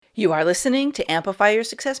You are listening to Amplify Your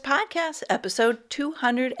Success Podcast, episode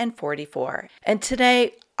 244. And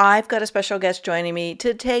today I've got a special guest joining me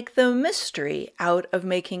to take the mystery out of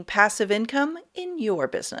making passive income in your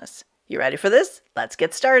business. You ready for this? Let's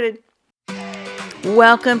get started.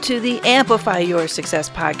 Welcome to the Amplify Your Success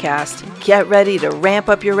Podcast. Get ready to ramp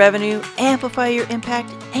up your revenue, amplify your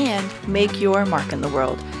impact, and make your mark in the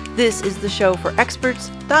world. This is the show for experts,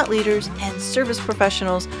 thought leaders, and service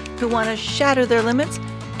professionals who want to shatter their limits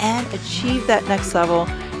and achieve that next level.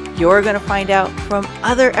 You're going to find out from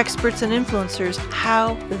other experts and influencers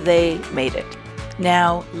how they made it.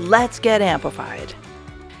 Now, let's get amplified.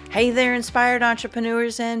 Hey there, inspired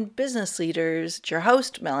entrepreneurs and business leaders. It's your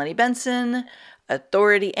host, Melanie Benson,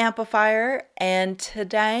 Authority Amplifier. And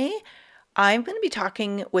today, I'm going to be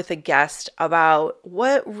talking with a guest about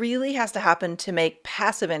what really has to happen to make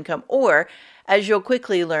passive income, or as you'll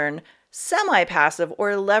quickly learn, semi-passive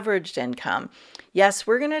or leveraged income. Yes,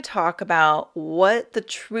 we're going to talk about what the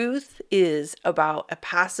truth is about a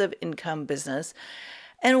passive income business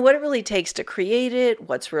and what it really takes to create it,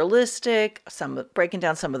 what's realistic, breaking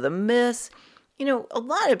down some of the myths. You know, a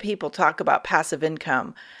lot of people talk about passive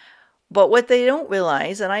income, but what they don't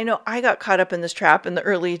realize, and I know I got caught up in this trap in the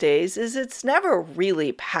early days, is it's never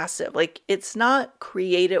really passive. Like, it's not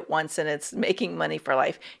create it once and it's making money for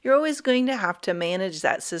life. You're always going to have to manage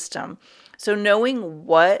that system. So knowing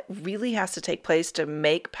what really has to take place to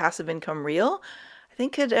make passive income real, I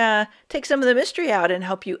think could take some of the mystery out and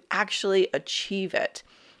help you actually achieve it.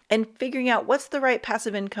 And figuring out what's the right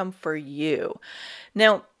passive income for you.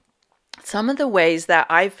 Now, some of the ways that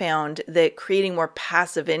I found that creating more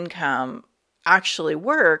passive income actually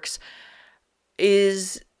works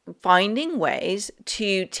is finding ways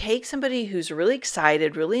to take somebody who's really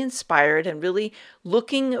excited, really inspired, and really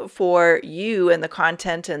looking for you and the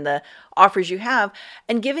content and the offers you have,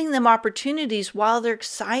 and giving them opportunities while they're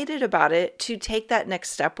excited about it to take that next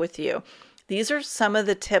step with you. These are some of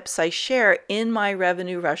the tips I share in my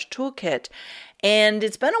Revenue Rush Toolkit. And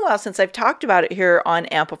it's been a while since I've talked about it here on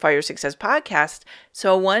Amplify Your Success Podcast.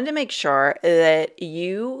 So I wanted to make sure that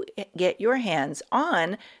you get your hands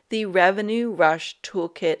on the Revenue Rush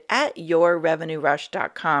Toolkit at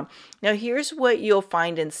yourrevenuerush.com. Now, here's what you'll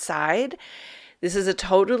find inside. This is a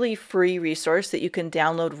totally free resource that you can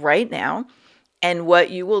download right now. And what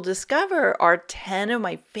you will discover are 10 of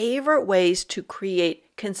my favorite ways to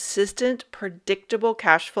create consistent, predictable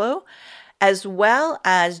cash flow, as well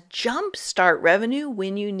as jumpstart revenue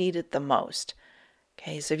when you need it the most.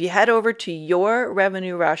 Okay, so if you head over to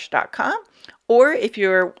yourrevenuerush.com, or if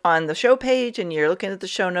you're on the show page and you're looking at the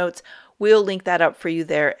show notes, we'll link that up for you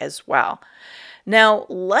there as well. Now,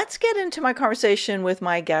 let's get into my conversation with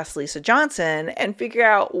my guest, Lisa Johnson, and figure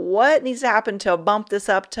out what needs to happen to bump this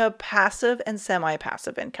up to passive and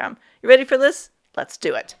semi-passive income. You ready for this? Let's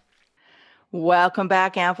do it. Welcome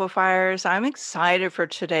back, Amplifiers. I'm excited for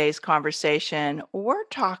today's conversation. We're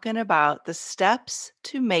talking about the steps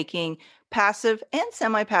to making passive and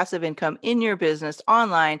semi-passive income in your business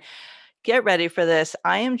online. Get ready for this.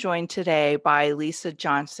 I am joined today by Lisa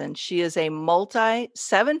Johnson. She is a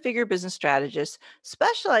multi-seven-figure business strategist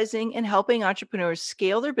specializing in helping entrepreneurs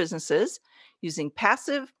scale their businesses using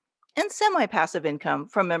passive and semi-passive income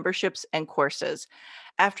from memberships and courses.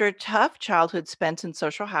 After a tough childhood spent in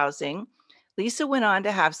social housing, Lisa went on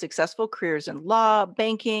to have successful careers in law,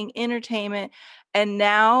 banking, entertainment, and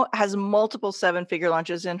now has multiple seven-figure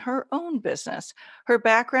launches in her own business. Her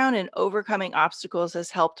background in overcoming obstacles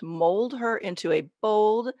has helped mold her into a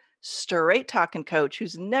bold, straight-talking coach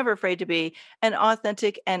who's never afraid to be an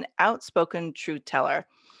authentic and outspoken truth teller.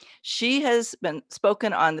 She has been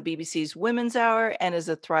spoken on the BBC's Women's Hour and is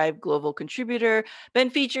a Thrive Global contributor,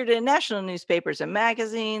 been featured in national newspapers and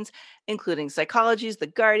magazines, including Psychology's The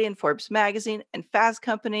Guardian, Forbes Magazine, and Fast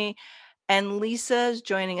Company. And Lisa is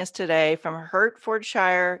joining us today from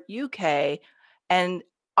Hertfordshire, UK, and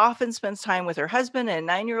often spends time with her husband and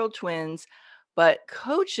 9-year-old twins, but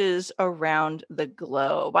coaches around the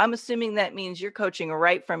globe. I'm assuming that means you're coaching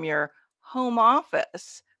right from your home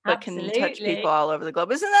office, but can touch people Absolutely. all over the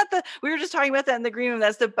globe. Isn't that we were just talking about that in the green room.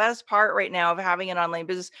 That's the best part right now of having an online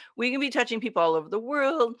business. We can be touching people all over the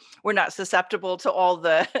world. We're not susceptible to all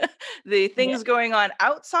the the Yeah, things going on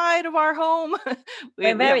outside of our home. we're We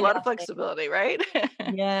have a very lot of lucky. flexibility, right?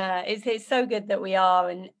 Yeah, it's so good that we are,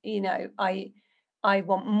 and I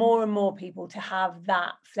want more and more people to have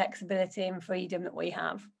that flexibility and freedom that we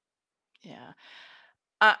have. Yeah.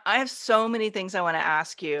 I have so many things I want to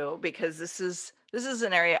ask you because this is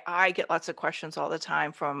an area I get lots of questions all the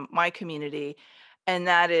time from my community, and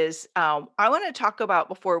that is I want to talk about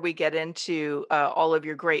before we get into all of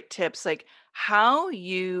your great tips, like how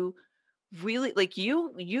you really like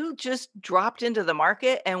you just dropped into the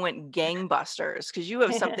market and went gangbusters because you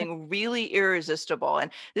have something really irresistible.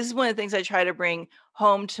 And this is one of the things I try to bring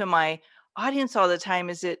home to my audience all the time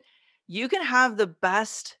is that you can have the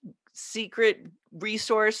best secret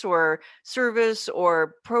resource or service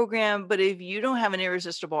or program, but if you don't have an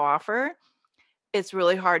irresistible offer, it's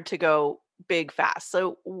really hard to go big fast.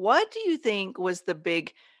 So what do you think was the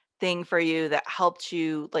big thing for you that helped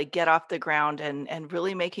you like get off the ground and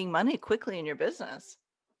really making money quickly in your business?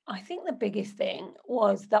 I think the biggest thing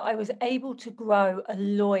was that I was able to grow a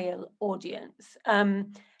loyal audience.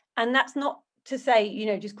 And that's not to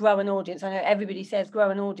say, just grow an audience. I know everybody says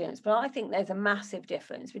grow an audience, but I think there's a massive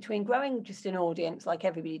difference between growing just an audience like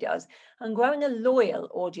everybody does and growing a loyal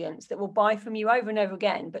audience that will buy from you over and over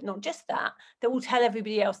again, but not just that, that will tell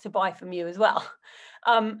everybody else to buy from you as well.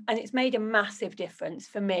 And it's made a massive difference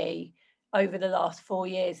for me over the last 4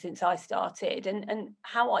 years since I started. And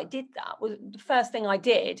how I did that was the first thing I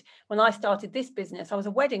did when I started this business. I was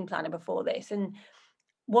a wedding planner before this and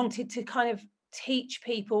wanted to kind of teach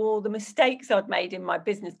people all the mistakes I'd made in my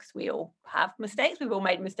business, because we all have mistakes. We've all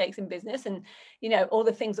made mistakes in business, and all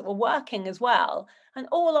the things that were working as well. And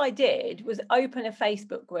all I did was open a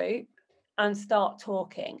Facebook group and start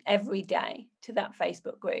talking every day to that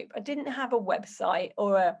Facebook group. I didn't have a website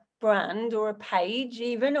or a brand or a page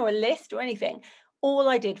even or a list or anything. All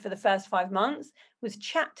I did for the first 5 months was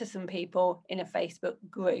chat to some people in a Facebook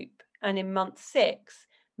group. And in month 6,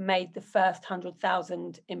 made the first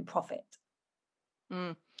 100,000 in profit.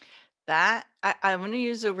 Mm. That I'm going to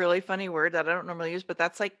use a really funny word that I don't normally use, but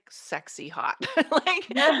that's like sexy hot. Like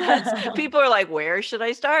that's people are like, where should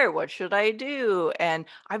I start? What should I do? And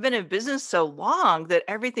I've been in business so long that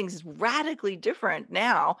everything's radically different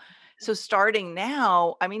now. So starting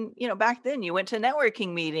now, I mean, back then you went to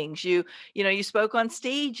networking meetings, you spoke on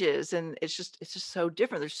stages, and it's just so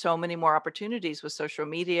different. There's so many more opportunities with social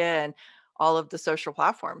media and all of the social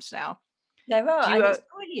platforms now. There Do are, you and it's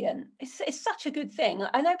brilliant. It's such a good thing.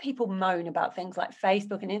 I know people moan about things like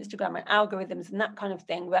Facebook and Instagram and algorithms and that kind of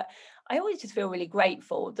thing, but I always just feel really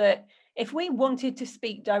grateful that if we wanted to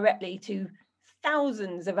speak directly to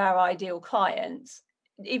thousands of our ideal clients,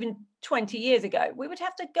 even 20 years ago, we would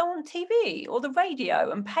have to go on TV or the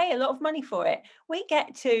radio and pay a lot of money for it. We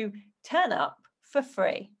get to turn up for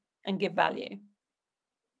free and give value,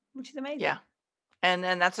 which is yeah. amazing.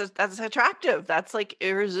 And that's attractive. That's, like,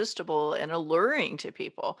 irresistible and alluring to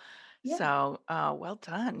people. Yeah. So, well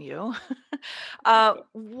done, you.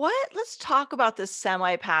 Let's talk about the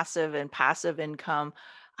semi-passive and passive income.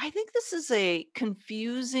 I think this is a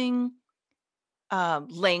confusing,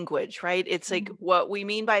 language, right? It's like Mhm. what we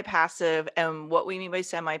mean by passive and what we mean by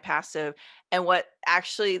semi-passive and what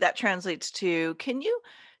actually that translates to. Can you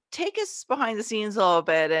take us behind the scenes a little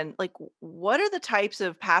bit and like what are the types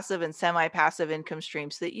of passive and semi-passive income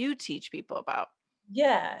streams that you teach people about?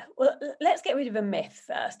 Yeah, well, let's get rid of a myth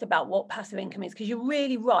first about what passive income is, because you're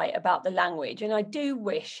really right about the language. And I do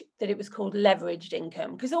wish that it was called leveraged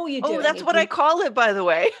income, because all you're Oh, doing that's is what I call it, by the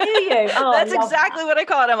way. do you? Oh, I That's love that. exactly what I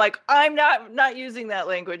call it. I'm like, I'm not using that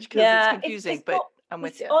language because it's Yeah, it's confusing, it's but what I'm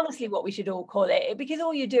with it's you. honestly what we should all call it, because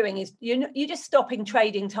all you're doing is you're just stopping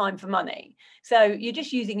trading time for money. So you're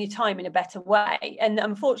just using your time in a better way. And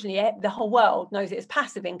unfortunately, the whole world knows it as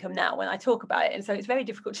passive income now when I talk about it, and so it's very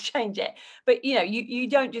difficult to change it. But you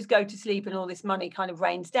don't just go to sleep and all this money kind of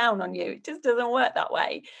rains down on you. It just doesn't work that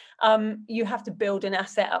way. You have to build an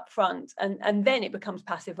asset up front, and then it becomes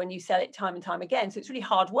passive when you sell it time and time again. So it's really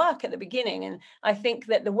hard work at the beginning, and I think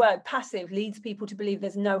that the word passive leads people to believe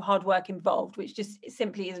there's no hard work involved, which just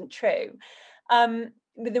simply isn't true.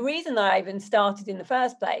 But the reason that I even started in the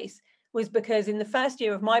first place was because in the first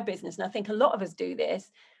year of my business, and I think a lot of us do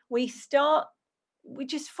this, we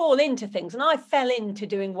just fall into things. And I fell into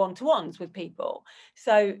doing one-to-ones with people.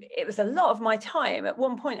 So it was a lot of my time. At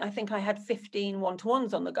one point, I think I had 15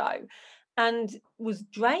 one-to-ones on the go and was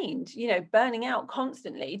drained, burning out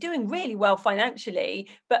constantly, doing really well financially,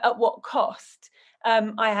 but at what cost?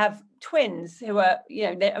 I have twins who are,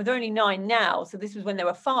 they're only 9 now. So this was when they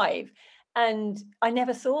were 5. And I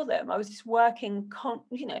never saw them. I was just working,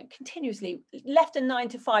 continuously. Left a 9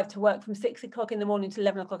 to 5 to work from 6 o'clock in the morning to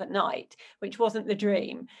 11 o'clock at night, which wasn't the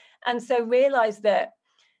dream. And so realized that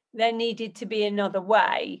there needed to be another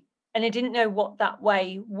way. And I didn't know what that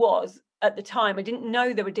way was at the time. I didn't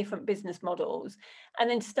know there were different business models. And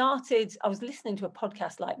then I was listening to a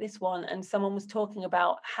podcast like this one, and someone was talking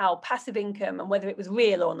about how passive income and whether it was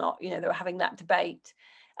real or not, they were having that debate.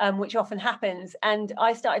 Which often happens. And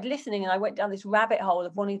I started listening and I went down this rabbit hole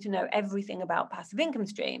of wanting to know everything about passive income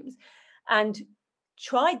streams and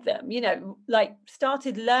tried them, like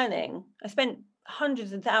started learning. I spent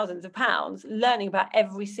hundreds and thousands of pounds learning about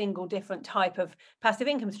every single different type of passive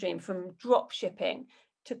income stream, from drop shipping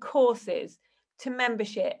to courses to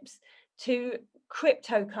memberships to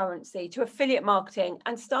cryptocurrency to affiliate marketing,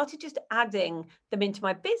 and started just adding them into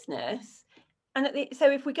my business. And so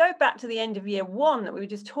if we go back to the end of year one that we were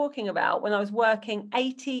just talking about, when I was working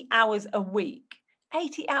 80 hours a week,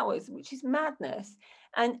 80 hours, which is madness,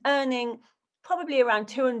 and earning probably around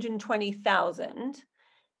 220,000,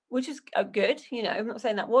 which is good. I'm not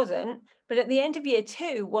saying that wasn't, but at the end of year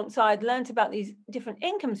two, once I'd learned about these different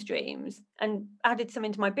income streams and added some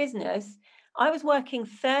into my business, I was working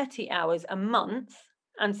 30 hours a month,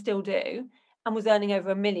 and still do, and was earning over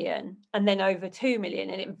 1 million and then over 2 million.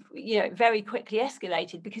 And it very quickly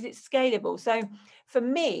escalated because it's scalable. So for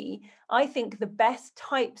me, I think the best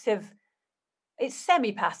types of, it's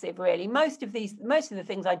semi-passive really. Most of the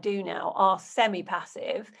things I do now are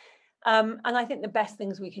semi-passive. And I think the best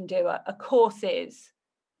things we can do are courses,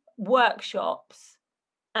 workshops,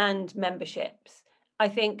 and memberships. I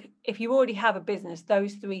think if you already have a business,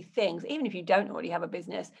 those three things, even if you don't already have a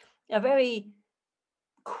business, are very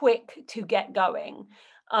quick to get going.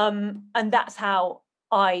 And that's how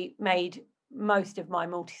I made most of my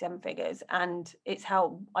multi-seven figures, and it's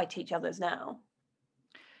how I teach others now.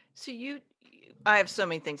 So I have so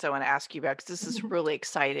many things I want to ask you about because this is really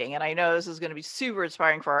exciting. And I know this is going to be super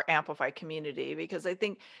inspiring for our Amplify community, because I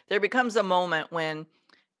think there becomes a moment when,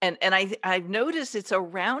 and I've noticed it's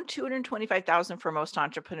around 225,000 for most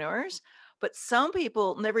entrepreneurs, but some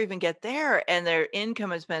people never even get there, and their income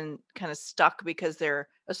has been kind of stuck because they're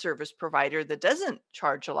a service provider that doesn't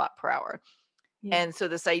charge a lot per hour. Yeah. And so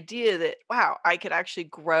this idea that, wow, I could actually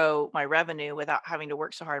grow my revenue without having to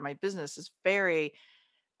work so hard in my business is very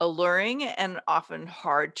alluring and often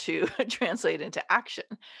hard to translate into action.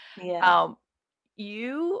 Yeah. Um,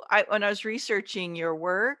 when I was researching your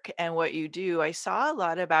work and what you do, I saw a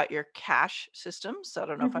lot about your cash system. So I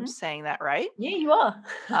don't know if I'm saying that right. Yeah, you are.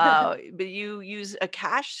 But you use a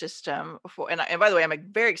cash system for, and by the way,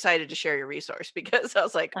 I'm very excited to share your resource because I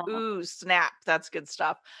was like, ooh, snap, that's good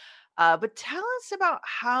stuff. But tell us about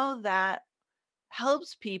how that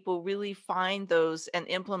helps people really find those and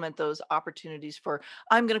implement those opportunities for,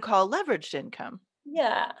 I'm going to call, leveraged income.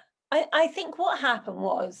 Yeah. I think what happened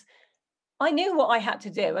was, I knew what I had to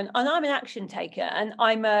do, and I'm an action taker, and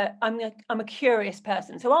I'm a curious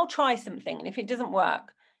person. So I'll try something, and if it doesn't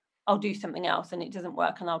work, I'll do something else, and it doesn't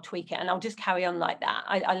work, and I'll tweak it, and I'll just carry on like that.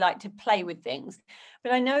 I like to play with things.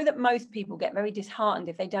 But I know that most people get very disheartened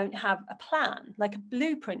if they don't have a plan, like a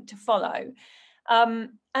blueprint to follow.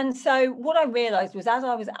 And so what I realized was, as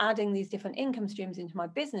I was adding these different income streams into my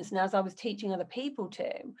business, and as I was teaching other people to,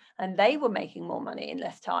 and they were making more money in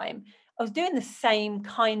less time, I was doing the same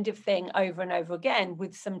kind of thing over and over again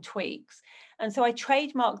with some tweaks. And so I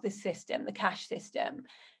trademarked this system, the cash system,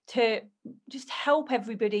 to just help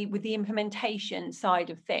everybody with the implementation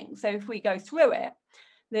side of things. So if we go through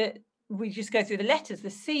it, we just go through the letters.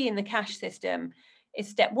 The C in the cash system is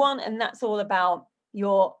step one, and that's all about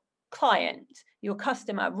your client, your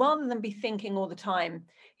customer, rather than be thinking all the time,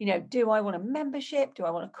 do I want a membership? Do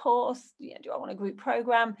I want a course? Do I want a group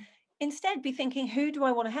program? Instead, be thinking, who do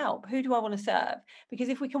I want to help? Who do I want to serve? Because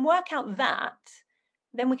if we can work out that,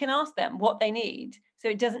 then we can ask them what they need. So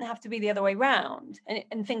it doesn't have to be the other way around,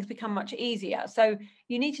 and things become much easier. So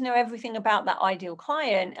you need to know everything about that ideal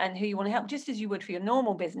client and who you want to help, just as you would for your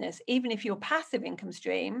normal business. Even if your passive income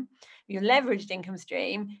stream, your leveraged income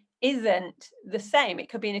stream isn't the same, it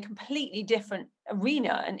could be in a completely different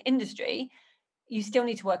arena and industry, you still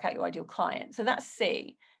need to work out your ideal client. So that's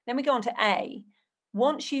C. Then we go on to A.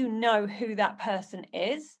 Once you know who that person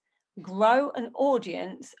is, grow an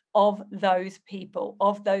audience of those people,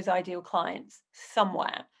 of those ideal clients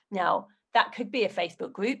somewhere. Now, that could be a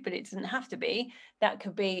Facebook group, but it doesn't have to be. That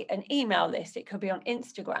could be an email list. It could be on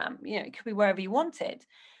Instagram. It could be wherever you want it.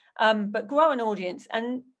 But grow an audience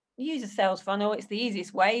and use a sales funnel. It's the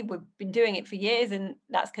easiest way. We've been doing it for years, and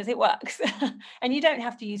that's because it works. And you don't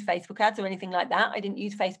have to use Facebook ads or anything like that. I didn't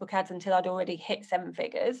use Facebook ads until I'd already hit 7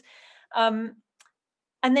 figures.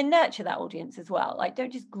 And then nurture that audience as well. Like,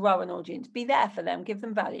 don't just grow an audience, be there for them, give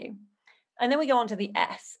them value. And then we go on to the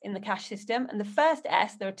S in the cash system. And the first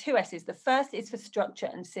S, there are 2 S's. The first is for structure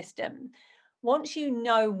and system. Once you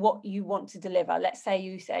know what you want to deliver, let's say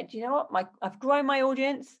you said, you know what, I've grown my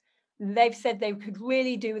audience. They've said they could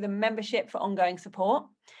really do with a membership for ongoing support.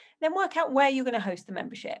 Then work out where you're going to host the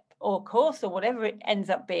membership or course or whatever it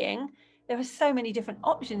ends up being. There are so many different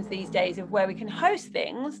options these days of where we can host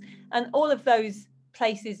things, and all of those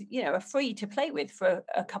places, are free to play with for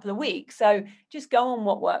a couple of weeks. So just go on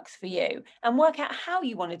what works for you and work out how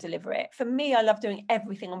you want to deliver it. For me, I love doing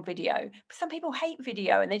everything on video. But some people hate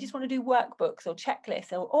video and they just want to do workbooks or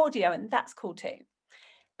checklists or audio, and that's cool too.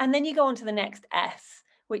 And then you go on to the next S,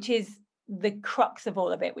 which is the crux of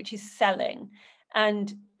all of it, which is selling.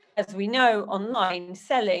 And as we know, online,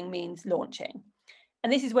 selling means launching.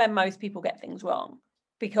 And this is where most people get things wrong,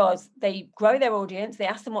 because they grow their audience, they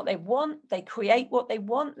ask them what they want, they create what they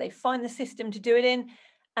want, they find the system to do it in,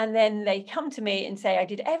 and then they come to me and say, I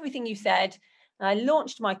did everything you said, and I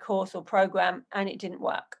launched my course or program, and it didn't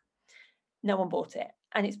work. No one bought it.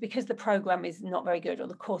 And it's because the program is not very good or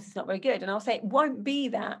the course is not very good. And I'll say, it won't be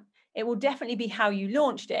that. It will definitely be how you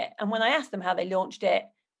launched it. And when I ask them how they launched it,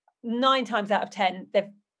 9 times out of 10, they've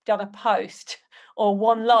done a post or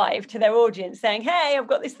one live to their audience saying, hey, I've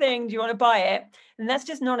got this thing, do you want to buy it? And that's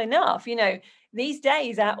just not enough. These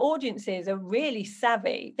days our audiences are really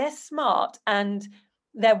savvy, they're smart, and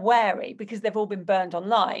they're wary because they've all been burned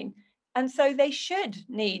online. And so they should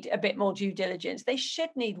need a bit more due diligence. They should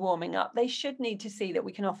need warming up. They should need to see that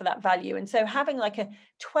we can offer that value. And so having like a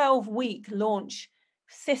 12-week launch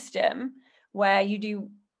system where you do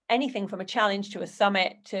anything from a challenge to a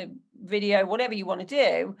summit to video, whatever you want to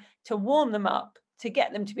do, to warm them up, to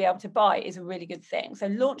get them to be able to buy is a really good thing. So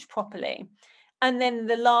launch properly. And then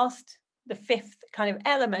the fifth kind of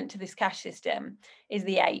element to this cash system is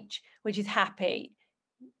the H, which is happy.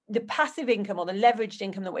 The passive income or the leveraged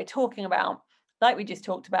income that we're talking about, like we just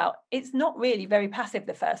talked about, it's not really very passive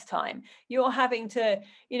the first time. You're having to,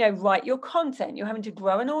 write your content. You're having to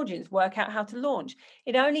grow an audience, work out how to launch.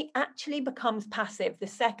 It only actually becomes passive the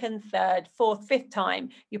second, third, fourth, fifth time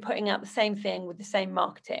you're putting out the same thing with the same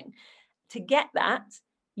marketing. To get that,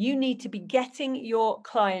 you need to be getting your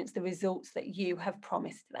clients the results that you have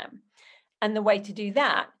promised them. And the way to do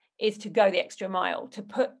that is to go the extra mile, to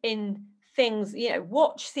put in things,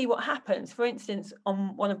 watch, see what happens. For instance,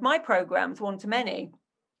 on one of my programs, One to Many,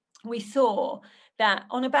 we saw that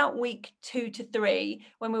on about week 2 to 3,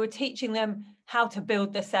 when we were teaching them how to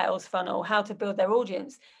build their sales funnel, how to build their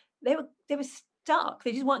audience, they were stuck.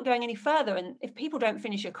 They just weren't going any further. And if people don't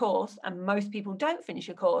finish a course, and most people don't finish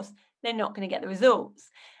a course, they're not going to get the results.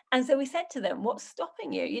 And so we said to them, what's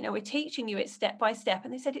stopping you? We're teaching you it step by step.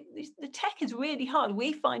 And they said, the tech is really hard.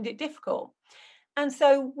 We find it difficult. And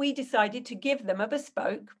so we decided to give them a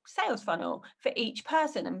bespoke sales funnel for each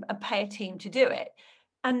person and pay a team to do it.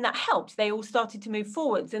 And that helped. They all started to move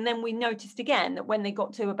forwards. And then we noticed again that when they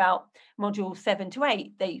got to about module 7 to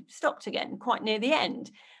 8, they stopped again quite near the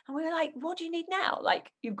end. And we were like, what do you need now?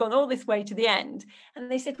 Like, you've gone all this way to the end.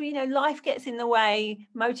 And they said, well, life gets in the way,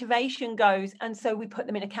 motivation goes. And so we put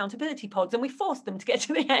them in accountability pods and we forced them to get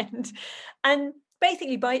to the end. And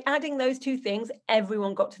basically, by adding those two things,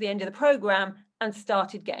 everyone got to the end of the program and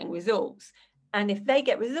started getting results. And if they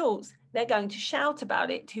get results, they're going to shout about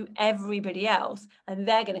it to everybody else, and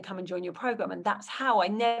they're going to come and join your program. And that's how I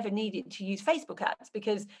never needed to use Facebook ads,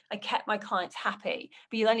 because I kept my clients happy.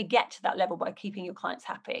 But you'll only get to that level by keeping your clients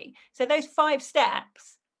happy. So those 5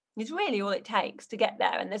 steps is really all it takes to get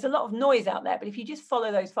there. And there's a lot of noise out there, but if you just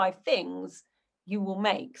follow those 5 things, you will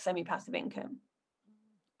make semi-passive income.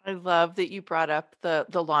 I love that you brought up the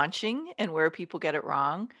launching and where people get it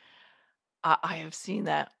wrong. I have seen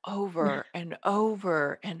that over and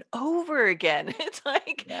over and over again. It's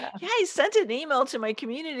like, Yeah. yeah, I sent an email to my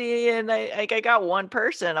community and I got one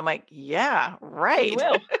person. I'm like, yeah, right. You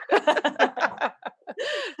will.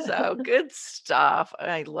 So good stuff.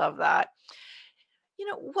 I love that.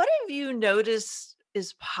 What have you noticed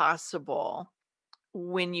is possible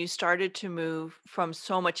when you started to move from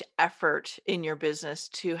so much effort in your business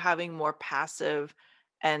to having more passive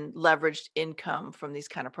and leveraged income from these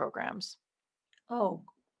kind of programs? Oh,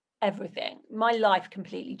 everything. My life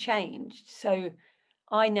completely changed. So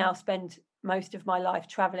I now spend most of my life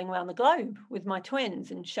traveling around the globe with my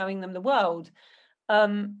twins and showing them the world,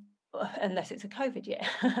 unless it's a COVID year.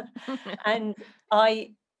 And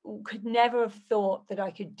I could never have thought that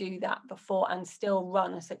I could do that before and still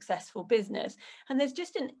run a successful business. And there's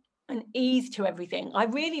just an ease to everything. I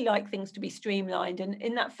really like things to be streamlined. And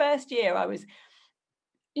in that first year, I was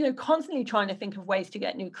constantly trying to think of ways to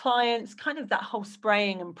get new clients, kind of that whole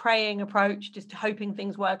spraying and praying approach, just hoping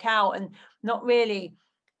things work out and not really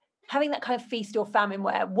having that kind of feast or famine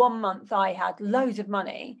where one month I had loads of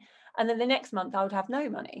money and then the next month I would have no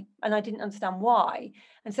money and I didn't understand why.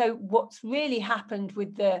 And so what's really happened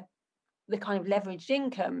with the kind of leveraged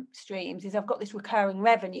income streams is I've got this recurring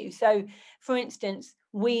revenue. So for instance,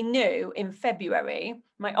 we knew in February,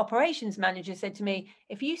 my operations manager said to me,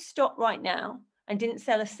 if you stop right now and didn't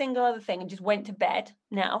sell a single other thing and just went to bed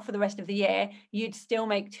now for the rest of the year, you'd still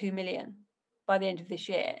make 2 million by the end of this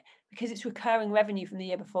year because it's recurring revenue from the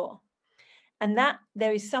year before. And that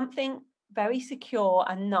there is something very secure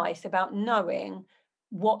and nice about knowing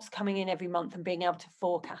what's coming in every month and being able to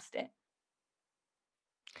forecast it.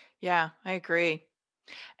 Yeah, I agree.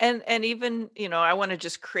 And even, I want to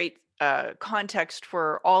just create context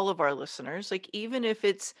for all of our listeners. Like even if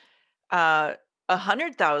it's uh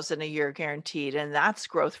 100,000 a year guaranteed and that's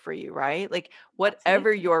growth for you, right? Like whatever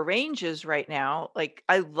Absolutely. your range is right now, like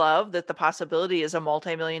I love that the possibility is a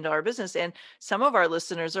multi-million dollar business. And some of our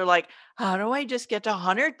listeners are like, how do I just get to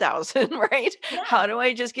 100,000, right? Yeah. How do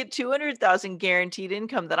I just get 200,000 guaranteed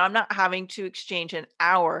income that I'm not having to exchange an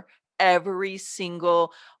hour every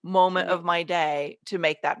single moment of Absolutely. my day to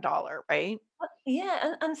make that dollar, right?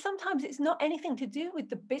 Yeah, and sometimes it's not anything to do with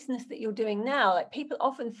the business that you're doing now. Like people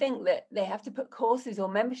often think that they have to put courses or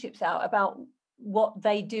memberships out about what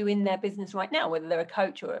they do in their business right now, whether they're a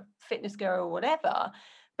coach or a fitness guru or whatever.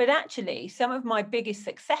 But actually, some of my biggest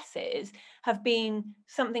successes have been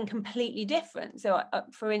something completely different. So,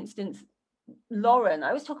 for instance, Lauren, I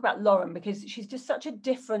always talk about Lauren because she's just such a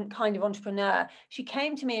different kind of entrepreneur. She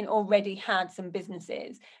came to me and already had some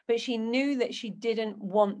businesses, but she knew that she didn't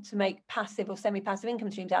want to make passive or semi-passive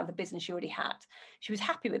income streams out of the business she already had. She was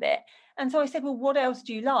happy with it. And so I said, well, what else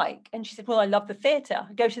do you like? And she said, well, I love the theatre.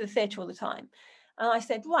 I go to the theatre all the time. And I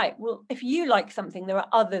said, right, well, if you like something, there are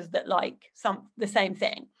others that like the same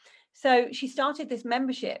thing. So she started this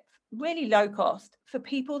membership, really low cost, for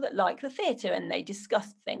people that like the theatre, and they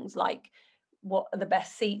discussed things like what are the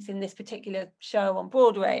best seats in this particular show on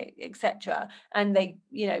Broadway, etc. And they,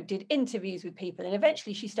 did interviews with people. And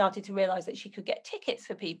eventually she started to realize that she could get tickets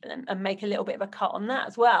for people and make a little bit of a cut on that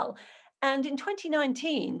as well. And in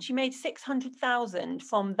 2019, she made 600,000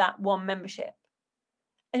 from that one membership.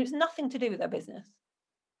 And it was nothing to do with her business.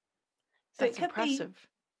 So it That's could be impressive.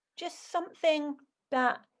 just something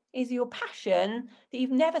that is your passion that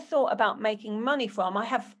you've never thought about making money from. I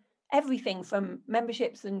have everything from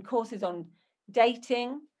memberships and courses on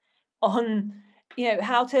dating, on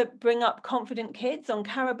how to bring up confident kids, on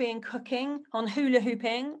Caribbean cooking, on hula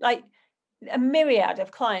hooping, like a myriad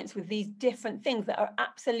of clients with these different things that are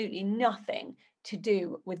absolutely nothing to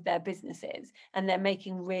do with their businesses, and they're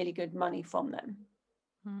making really good money from them.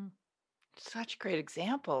 Hmm. Such great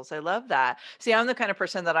examples. I love that. See, I'm the kind of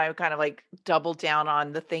person that I kind of like double down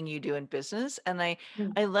on the thing you do in business, and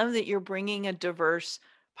Mm. I love that you're bringing a diverse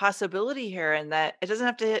possibility here, and that it doesn't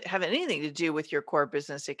have to have anything to do with your core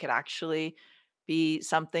business. It could actually be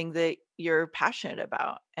something that you're passionate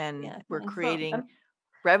about, and Yeah, we're something fun. creating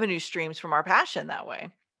revenue streams from our passion that way.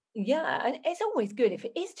 Yeah, and it's always good if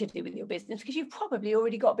it is to do with your business because you've probably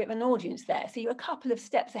already got a bit of an audience there. So you're a couple of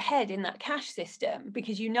steps ahead in that cash system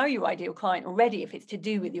because you know your ideal client already if it's to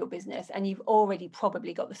do with your business, and you've already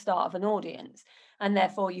probably got the start of an audience, and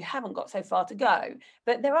therefore you haven't got so far to go.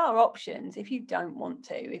 But there are options if you don't want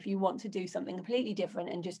to, if you want to do something completely different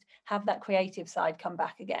and just have that creative side come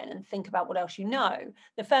back again and think about what else you know.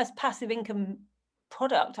 The first passive income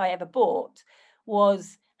product I ever bought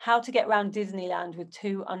was How to Get Around Disneyland with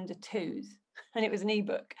Two Under Twos. And it was an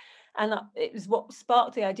ebook. And it was what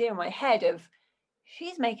sparked the idea in my head of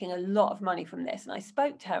she's making a lot of money from this. And I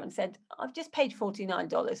spoke to her and said, I've just paid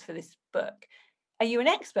 $49 for this book. Are you an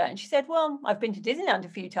expert? And she said, well, I've been to Disneyland a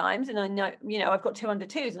few times and I know, I've got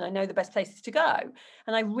 202s and I know the best places to go.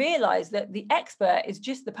 And I realized that the expert is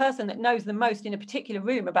just the person that knows the most in a particular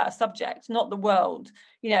room about a subject, not the world.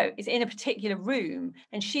 It's in a particular room.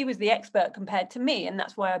 And she was the expert compared to me. And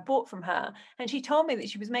that's why I bought from her. And she told me that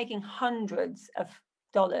she was making hundreds of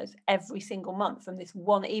dollars every single month from this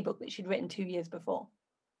one ebook that she'd written 2 years before.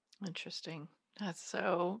 Interesting. That's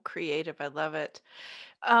so creative. I love it.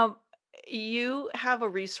 Um, you have a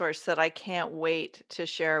resource that I can't wait to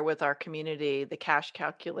share with our community, the Cash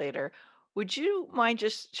Calculator. Would you mind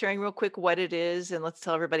just sharing real quick what it is, and let's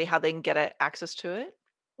tell everybody how they can get access to it?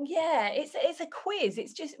 Yeah, it's a quiz.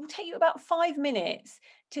 It will take you about 5 minutes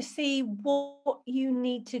to see what you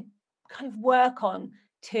need to kind of work on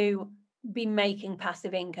to be making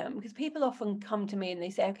passive income. Because people often come to me and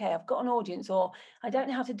they say, okay, I've got an audience, or I don't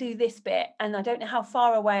know how to do this bit, and I don't know how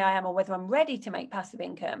far away I am, or whether I'm ready to make passive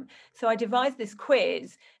income. So I devised this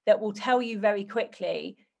quiz that will tell you very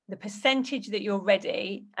quickly the percentage that you're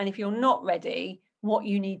ready, and if you're not ready, what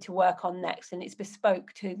you need to work on next. And it's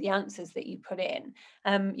bespoke to the answers that you put in.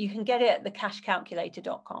 You can get it at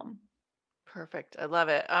thecashcalculator.com. Perfect. I love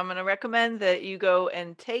it. I'm going to recommend that you go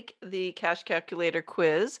and take the Cash Calculator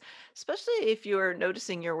quiz, especially if you're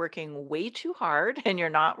noticing you're working way too hard and you're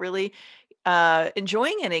not really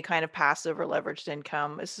enjoying any kind of passive or leveraged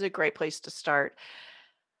income, this is a great place to start.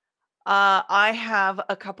 I have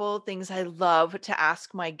a couple of things I love to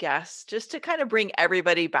ask my guests just to kind of bring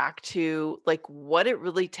everybody back to like what it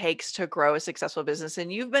really takes to grow a successful business.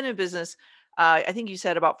 And you've been in business, I think you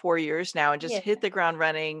said about 4 years now, and just Yeah. hit the ground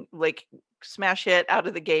running, like smash hit out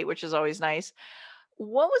of the gate, which is always nice.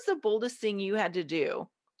 What was the boldest thing you had to do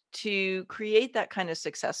to create that kind of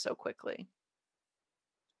success so quickly?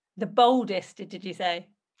 The boldest, did you say?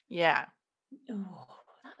 Yeah. Oh,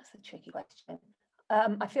 that's a tricky question.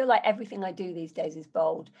 I feel like everything I do these days is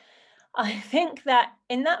bold. I think that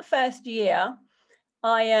in that first year,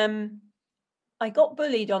 I I got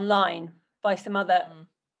bullied online by some other Mm.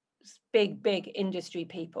 big industry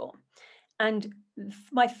people, and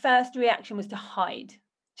my first reaction was to hide,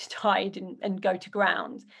 just hide and go to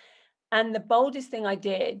ground. And the boldest thing I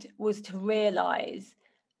did was to realize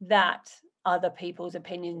that other people's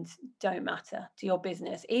opinions don't matter to your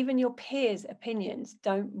business. Even your peers' opinions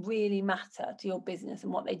don't really matter to your business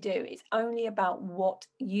and what they do. It's only about what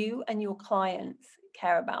you and your clients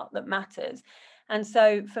care about that matters. And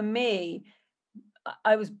so for me,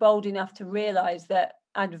 I was bold enough to realize that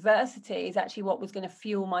adversity is actually what was going to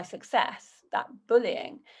fuel my success, that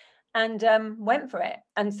bullying, and went for it.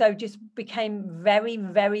 And so just became very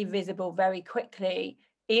visible very quickly.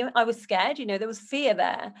 Even I was scared, there was fear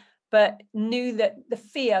there, but knew that the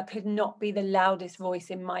fear could not be the loudest voice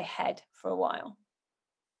in my head for a while,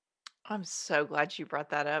 I'm so glad you brought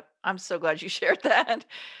that up. I'm so glad you shared that.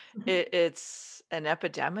 It's an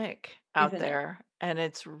epidemic out isn't it? there, and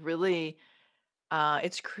it's really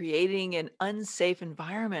it's creating an unsafe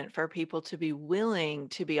environment for people to be willing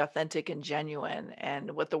to be authentic and genuine.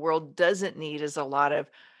 And what the world doesn't need is a lot of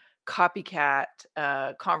copycat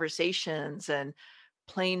conversations and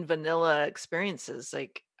plain vanilla experiences.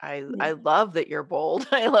 Like I Yeah. love that you're bold.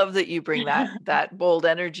 I love that you bring that bold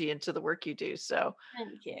energy into the work you do. So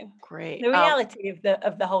Thank you. great. The reality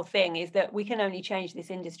of the whole thing is that we can only change this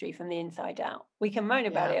industry from the inside out. We can moan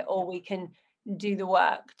about Yeah. it, or we can do the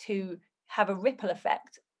work to have a ripple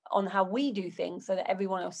effect on how we do things so that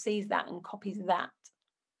everyone else sees that and copies that.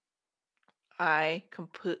 I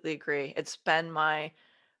completely agree. It's been my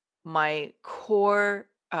core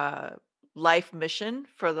life mission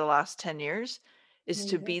for the last 10 years is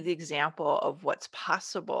to be Amazing. the example of what's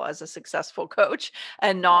possible as a successful coach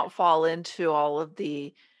and Yeah. not fall into all of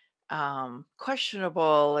the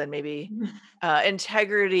questionable and maybe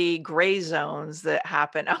integrity gray zones that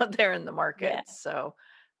happen out there in the market. Yeah. So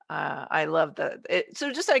I love that.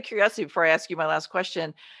 So just out of curiosity, before I ask you my last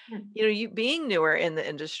question, Mm. you being newer in the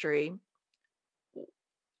industry,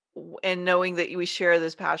 and knowing that we share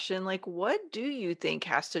this passion, like what do you think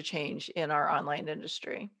has to change in our online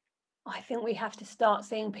industry? I think we have to start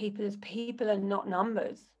seeing people as people and not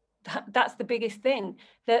numbers. That's the biggest thing.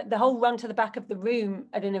 The whole run to the back of the room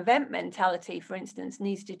at an event mentality, for instance,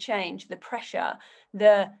 needs to change. The pressure,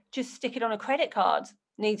 the just stick it on a credit card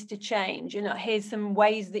needs to change. Here's some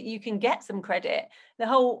ways that you can get some credit. The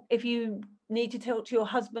whole, if you need to talk to your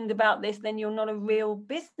husband about this, then you're not a real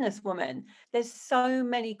businesswoman. There's so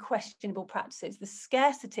many questionable practices. The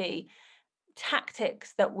scarcity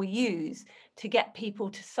tactics that we use to get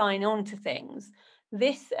people to sign on to things.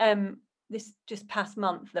 This just past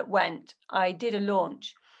month that went, I did a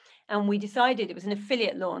launch, and we decided it was an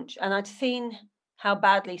affiliate launch, and I'd seen how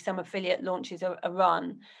badly some affiliate launches are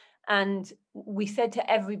run. And we said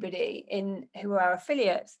to everybody in who are our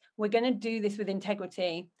affiliates, we're going to do this with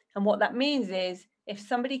integrity. And what that means is if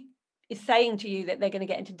somebody is saying to you that they're going to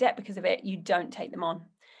get into debt because of it, you don't take them on.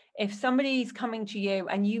 If somebody's coming to you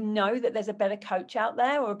and you know that there's a better coach out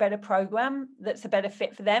there or a better program that's a better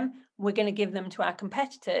fit for them, we're going to give them to our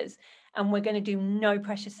competitors, and we're going to do no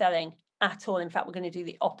pressure selling at all. In fact, we're going to do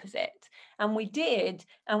the opposite. And we did,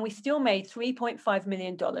 and we still made $3.5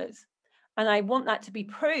 million. And I want that to be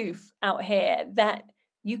proof out here that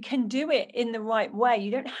you can do it in the right way.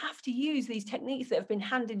 You don't have to use these techniques that have been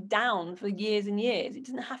handed down for years and years. It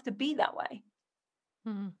doesn't have to be that way.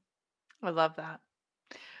 Mhm. I love that.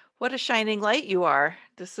 What a shining light you are.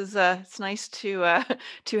 This is it's nice to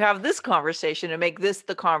to have this conversation and make this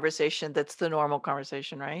the conversation that's the normal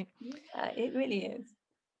conversation, right? Yeah, it really is.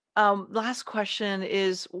 Last question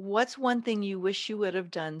is what's one thing you wish you would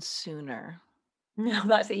have done sooner? No,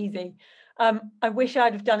 that's easy. I wish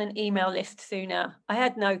I'd have done an email list sooner. I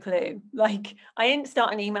had no clue. Like, I didn't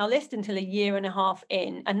start an email list until a year and a half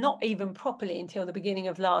in, and not even properly until the beginning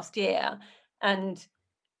of last year. And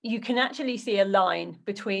you can actually see a line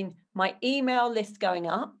between my email list going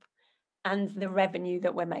up and the revenue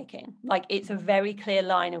that we're making. Like, it's a very clear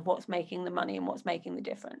line of what's making the money and what's making the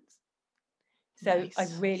difference. So Nice. I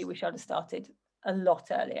really wish I'd have started a lot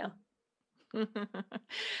earlier.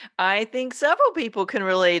 I think several people can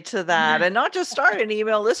relate to that, and not just start an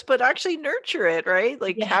email list, but actually nurture it, right?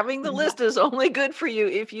 Like Yeah, having the list is only good for you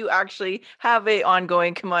if you actually have a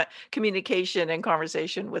ongoing communication and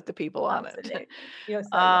conversation with the people on it. absolutely. You're so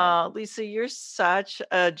right. Lisa, you're such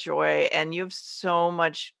a joy and you have so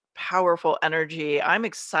much powerful energy. I'm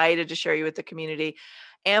excited to share you with the community.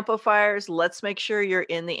 Amplifiers, let's make sure you're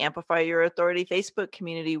in the Amplify Your Authority Facebook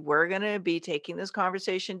community. We're going to be taking this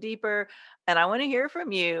conversation deeper. And I want to hear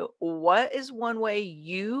from you. What is one way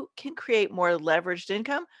you can create more leveraged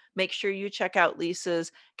income? Make sure you check out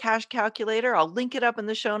Lisa's cash calculator. I'll link it up in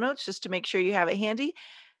the show notes just to make sure you have it handy.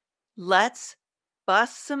 Let's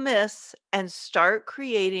bust some myths and start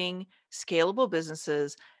creating scalable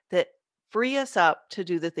businesses that free us up to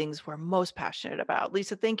do the things we're most passionate about.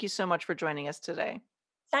 Lisa, thank you so much for joining us today.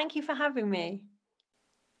 Thank you for having me.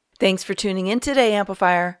 Thanks for tuning in today,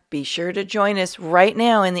 Amplifier. Be sure to join us right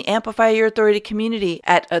now in the Amplify Your Authority community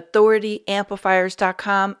at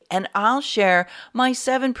authorityamplifiers.com, and I'll share my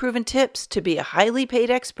 7 proven tips to be a highly paid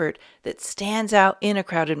expert that stands out in a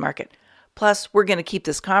crowded market. Plus, we're going to keep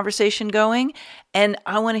this conversation going, and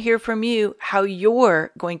I want to hear from you how you're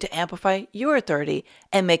going to amplify your authority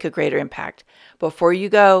and make a greater impact. Before you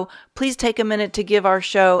go, please take a minute to give our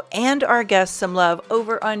show and our guests some love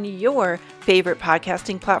over on your favorite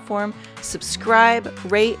podcasting platform. Subscribe,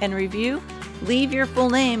 rate, and review. Leave your full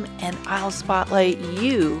name, and I'll spotlight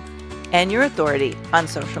you and your authority on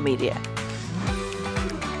social media.